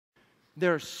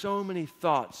There are so many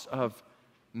thoughts of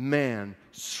man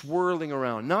swirling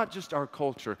around, not just our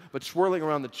culture, but swirling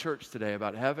around the church today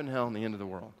about heaven, hell, and the end of the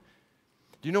world.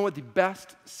 Do you know what the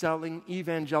best-selling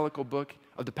evangelical book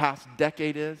of the past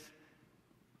decade is?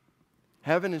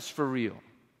 Heaven is for Real.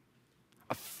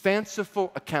 A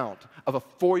fanciful account of a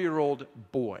 4-year-old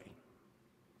boy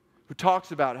who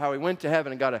talks about how he went to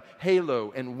heaven and got a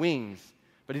halo and wings,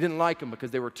 but he didn't like them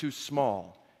because they were too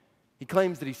small. He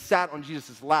claims that he sat on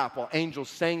Jesus' lap while angels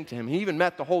sang to him. He even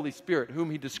met the Holy Spirit,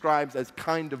 whom he describes as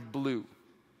kind of blue.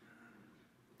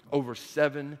 Over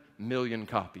 7 million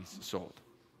copies sold.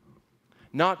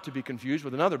 Not to be confused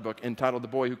with another book entitled The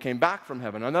Boy Who Came Back from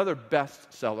Heaven, another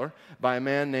bestseller by a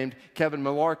man named Kevin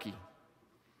Malarkey.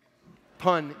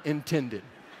 Pun intended.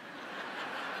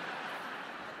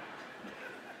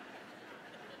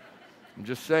 I'm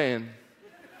just saying.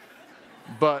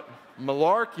 But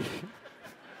Malarkey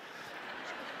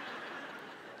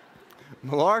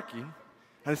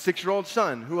had a 6-year-old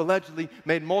son who allegedly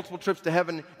made multiple trips to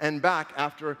heaven and back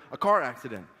after a car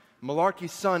accident.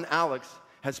 Malarkey's son, Alex,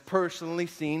 has personally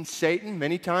seen Satan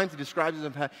many times. He describes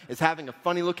him as having a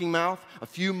funny-looking mouth, a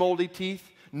few moldy teeth,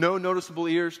 no noticeable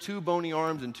ears, 2 bony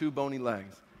arms, and 2 bony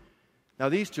legs. Now,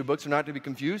 these 2 books are not to be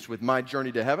confused with My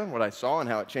Journey to Heaven, What I Saw and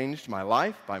How It Changed My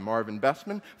Life by Marvin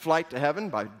Bestman, Flight to Heaven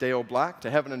by Dale Black,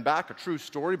 To Heaven and Back, A True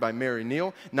Story by Mary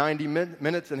Neal, 90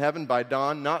 Minutes in Heaven by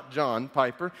Don, not John,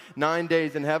 Piper, 9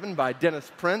 Days in Heaven by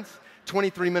Dennis Prince,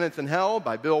 23 Minutes in Hell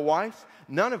by Bill Weiss,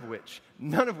 none of which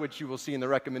you will see in the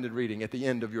recommended reading at the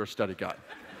end of your study guide.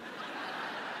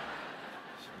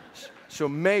 So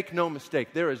make no mistake,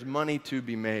 there is money to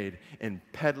be made in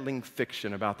peddling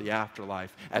fiction about the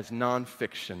afterlife as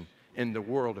nonfiction in the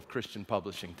world of Christian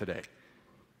publishing today.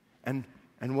 And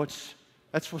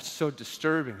that's what's so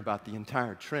disturbing about the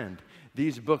entire trend.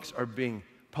 These books are being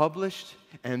published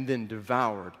and then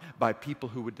devoured by people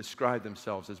who would describe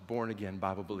themselves as born-again,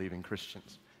 Bible-believing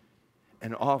Christians.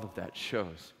 And all of that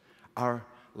shows our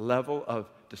level of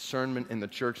discernment in the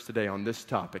church today on this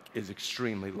topic is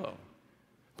extremely low.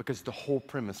 Because the whole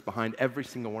premise behind every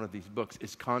single one of these books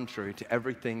is contrary to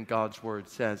everything God's Word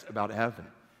says about heaven.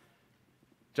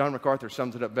 John MacArthur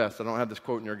sums it up best. I don't have this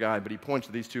quote in your guide, but he points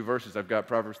to these 2 verses. I've got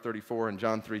Proverbs 34 and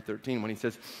John 3:13 when he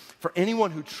says, "For anyone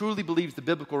who truly believes the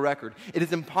biblical record, it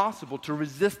is impossible to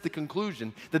resist the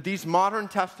conclusion that these modern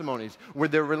testimonies,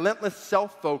 with their relentless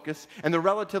self-focus and the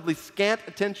relatively scant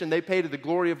attention they pay to the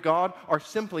glory of God, are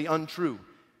simply untrue.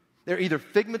 They're either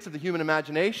figments of the human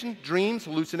imagination, dreams,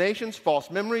 hallucinations,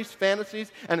 false memories,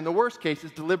 fantasies, and in the worst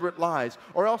cases, deliberate lies,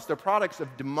 or else they're products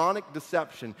of demonic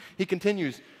deception." He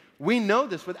continues, "We know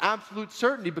this with absolute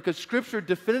certainty because Scripture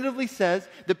definitively says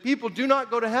that people do not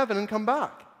go to heaven and come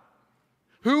back.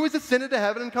 Who has ascended to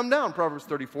heaven and come down? Proverbs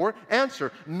 34.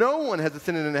 Answer, no one has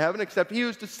ascended into heaven except he who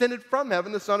has descended from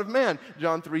heaven, the Son of Man.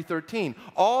 John 3:13.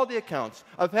 All the accounts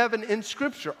of heaven in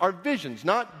Scripture are visions,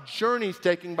 not journeys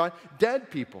taken by dead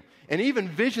people. And even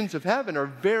visions of heaven are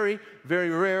very, very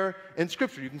rare in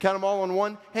Scripture. You can count them all on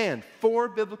one hand. 4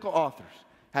 biblical authors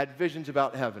had visions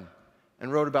about heaven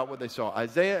and wrote about what they saw.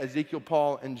 Isaiah, Ezekiel,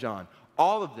 Paul, and John.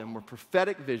 All of them were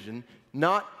prophetic vision,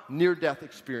 not near-death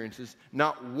experiences.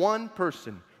 Not one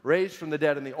person raised from the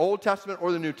dead in the Old Testament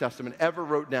or the New Testament ever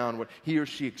wrote down what he or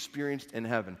she experienced in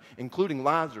heaven, including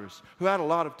Lazarus, who had a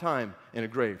lot of time in a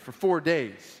grave for 4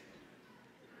 days.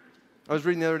 I was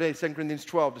reading the other day, 2 Corinthians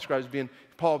 12 describes being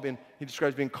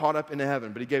caught up into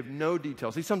heaven, but he gave no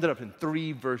details. He summed it up in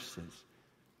 3 verses.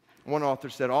 One author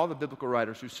said, all the biblical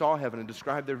writers who saw heaven and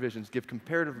described their visions give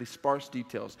comparatively sparse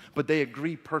details, but they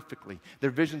agree perfectly. Their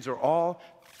visions are all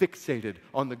fixated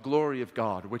on the glory of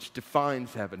God, which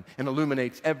defines heaven and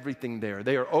illuminates everything there.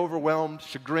 They are overwhelmed,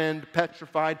 chagrined,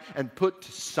 petrified, and put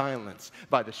to silence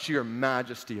by the sheer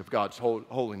majesty of God's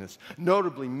holiness.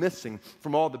 Notably missing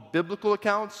from all the biblical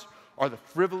accounts are the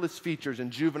frivolous features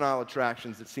and juvenile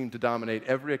attractions that seem to dominate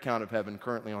every account of heaven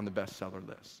currently on the bestseller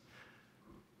list.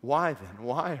 Why then?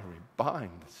 Why are we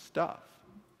buying this stuff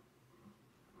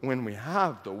when we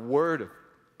have the Word of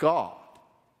God?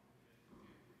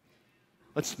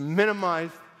 Let's minimize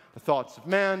the thoughts of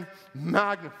man,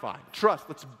 magnify, trust.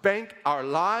 Let's bank our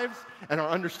lives and our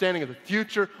understanding of the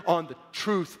future on the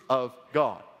truth of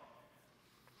God.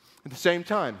 At the same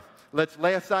time, let's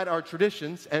lay aside our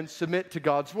traditions and submit to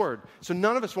God's Word. So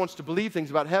none of us wants to believe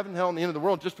things about heaven, hell, and the end of the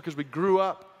world just because we grew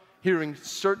up hearing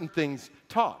certain things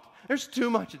taught. There's too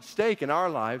much at stake in our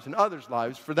lives and others'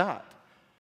 lives for that.